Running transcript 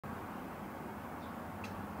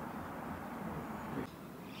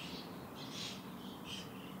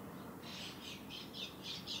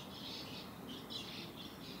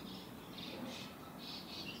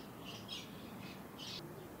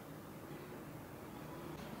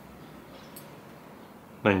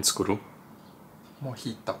何作る？モ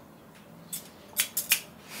ヒート。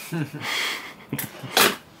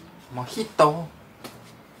モヒート。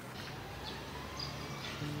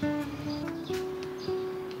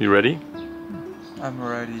You ready? I'm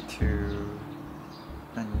ready to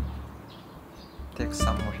take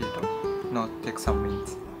some mojito. No, take some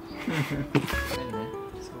mint.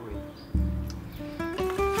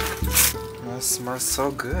 It smells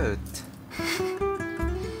so good.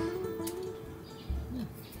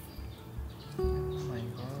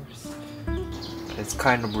 It's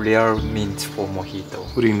kind of rare mint for mojito.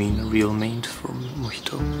 What do you mean, real mint for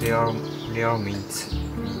mojito? Rare mint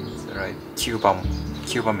means like Cuba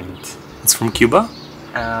mint. It's from Cuba?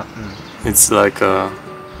 It's like a...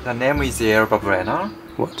 The name is Yerba Buena.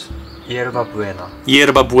 What? Yerba Buena.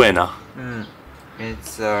 Yerba Buena.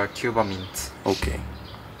 It's Cuba mint. Okay.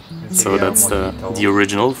 It's So that's the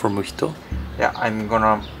original for mojito? Yeah,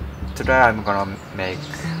 today I'm gonna make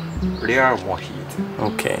real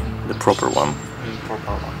mojito. Okay, the proper one.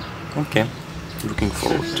 Proper one. Okay, looking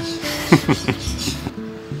forward.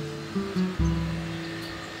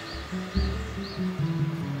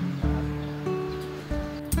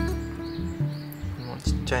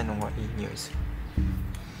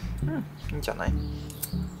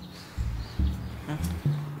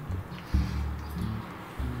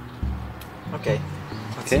 Okay,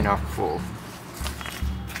 that's enough for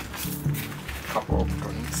a couple of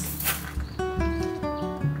drinks.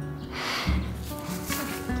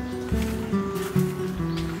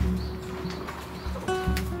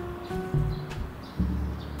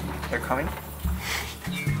 They're coming?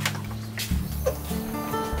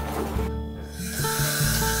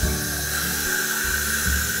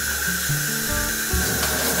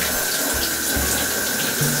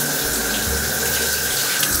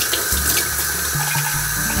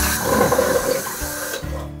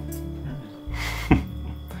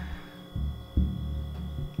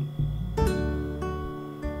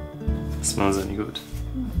 Smells any good?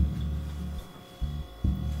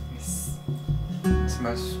 It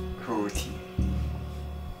smells fruity.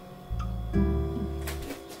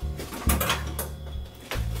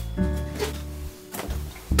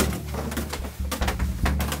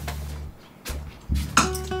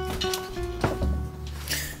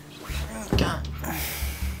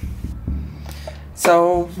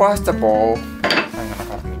 So first of all, I'm gonna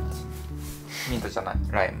have mint. Mint じゃない、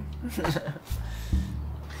lime.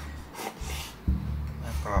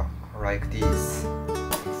 Like these.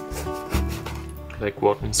 Like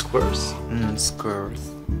what, in squares?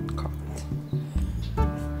 Squares. Cut.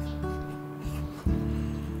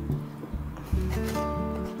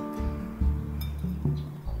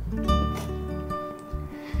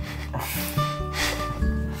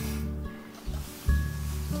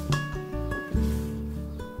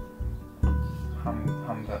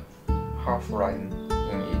 Half lime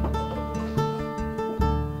in it.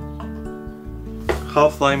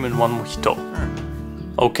 Half lime and one mojito.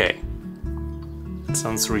 Okay. That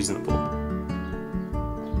sounds reasonable.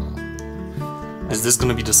 Is this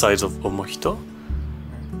gonna be the size of a mojito?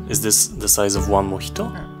 Is this the size of one mojito?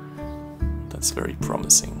 That's very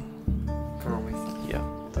promising. Yeah,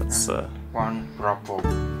 that's 1 drop of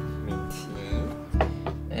mint tea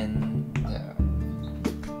and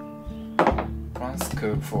 1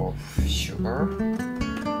 scoop of sugar.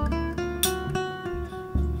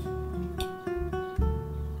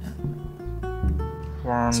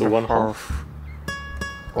 So 1/2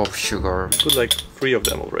 of sugar. Put like 3 of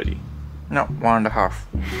them already. No, 1.5.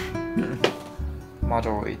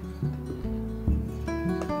 Muddle it.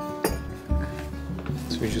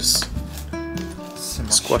 So we just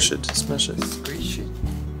Smash it, smash it. Squish it.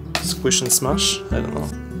 Squish and smash? I don't know.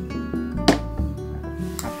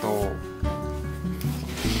 あと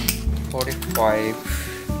45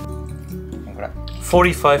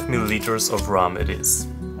 45 milliliters of rum it is.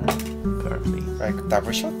 Apparently. Like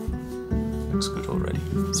double shot? Looks good already.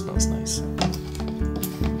 Smells nice.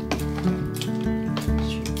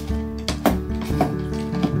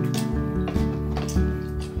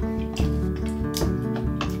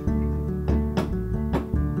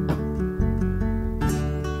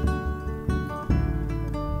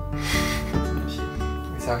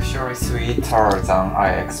 It's actually sweeter than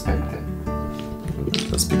I expected.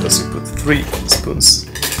 That's because you put 3 spoons.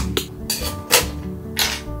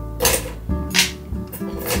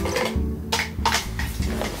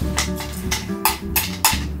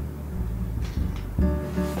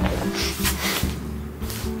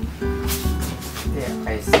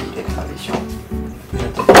 I see the tradition.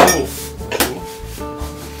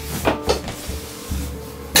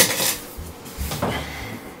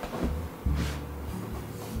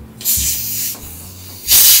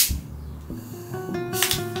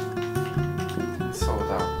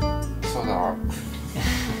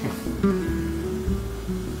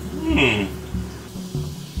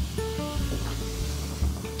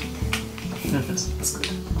 That's good.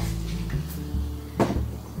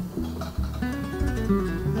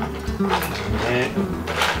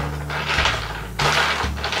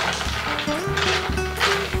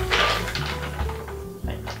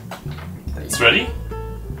 It's ready?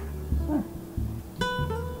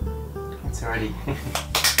 It's ready. You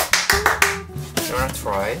wanna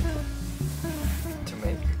try to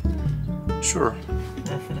make? Sure.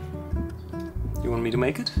 You want me to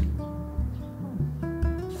make it?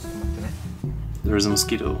 There is a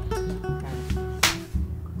mosquito.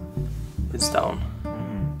 It's down.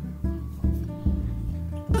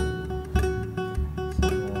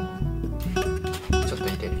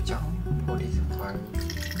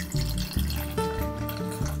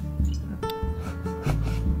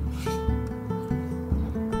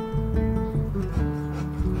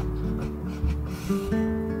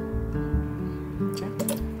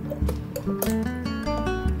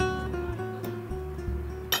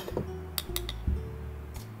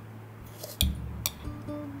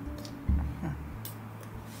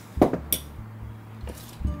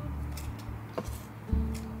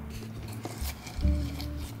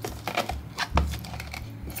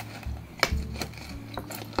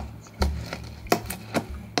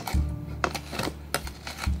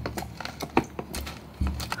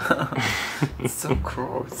 It's so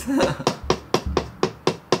gross.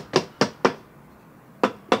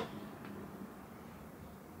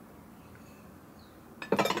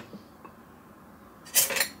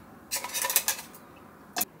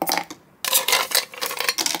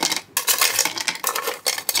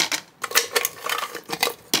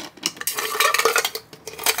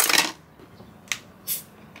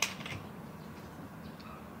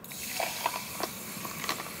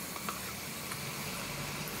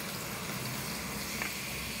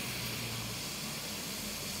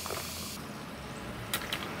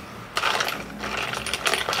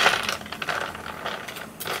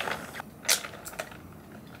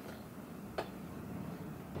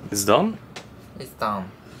 It's done? It's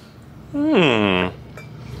done.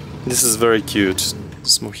 This is very cute.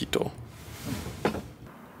 This mojito.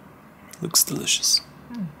 Looks delicious.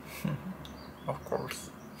 Of course.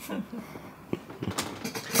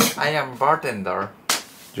 I am bartender.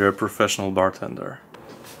 You're a professional bartender.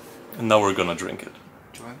 And now we're gonna drink it.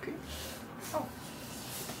 Drink it? Oh.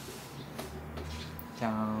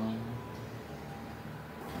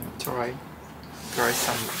 Try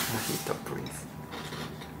some mojito, please.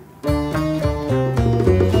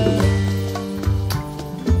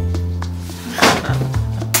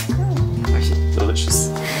 Delicious.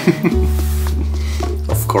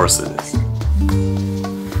 Of course it is.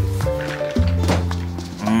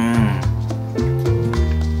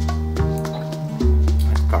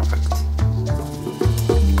 Perfect.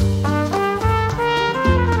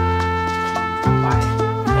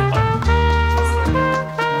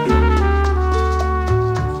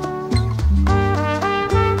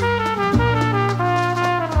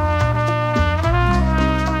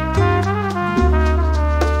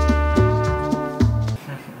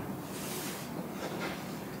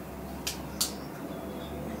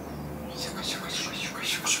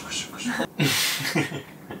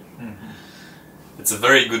 It's a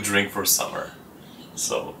very good drink for summer,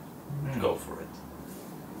 so go for it.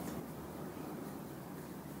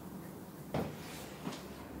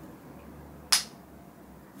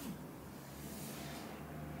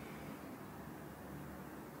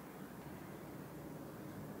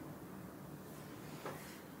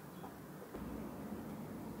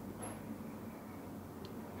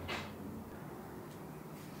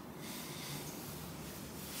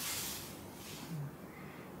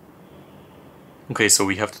 Okay, so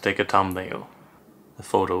we have to take a thumbnail, a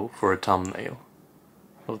photo for a thumbnail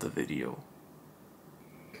of the video.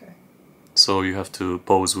 Okay. So you have to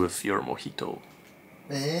pose with your mojito.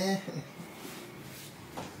 Okay.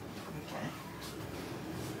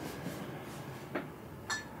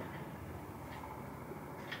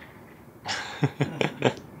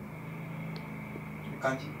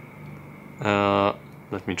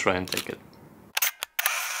 Let me try and take it.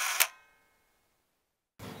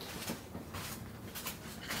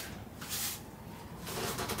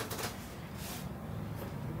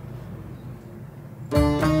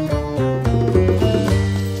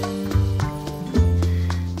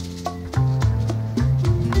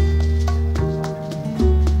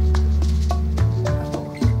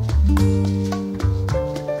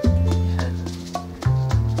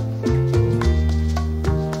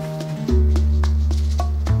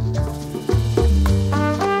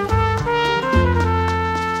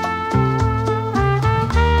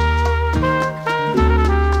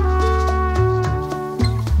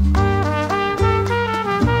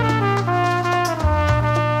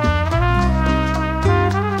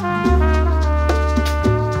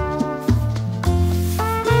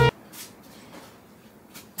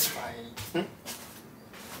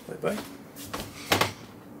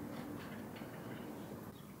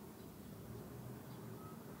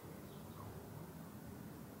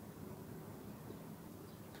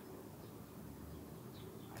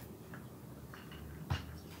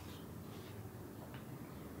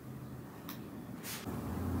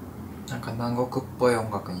 なんか南国っぽい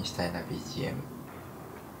音楽にしたいな BGM。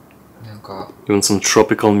なんか You want some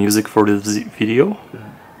tropical music for this video?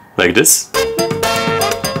 Like this?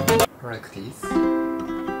 like this?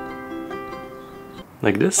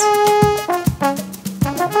 Like this?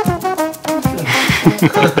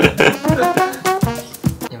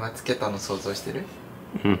 今つけたの想像してる？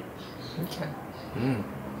うん。うん。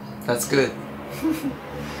That's good.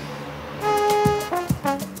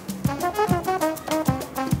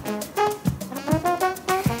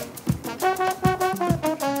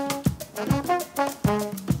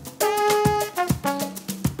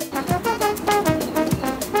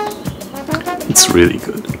 It's really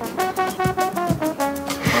good.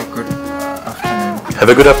 Good afternoon. Have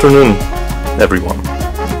a good afternoon, everyone.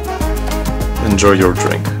 Enjoy your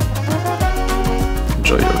drink.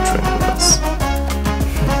 Enjoy your drink with us.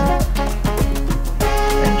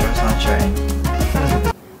 Enjoy sunshine.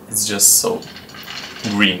 It's just so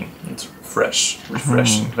green and fresh,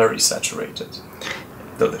 refreshing, very saturated.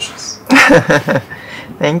 Delicious.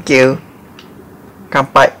 Thank you. 乾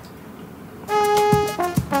杯。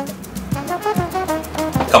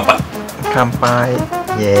乾杯。乾杯。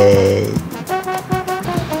イエーイ。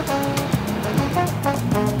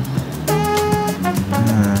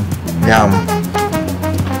Yum.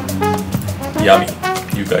 Yummy.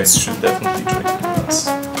 You guys should definitely drink with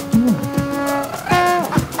us.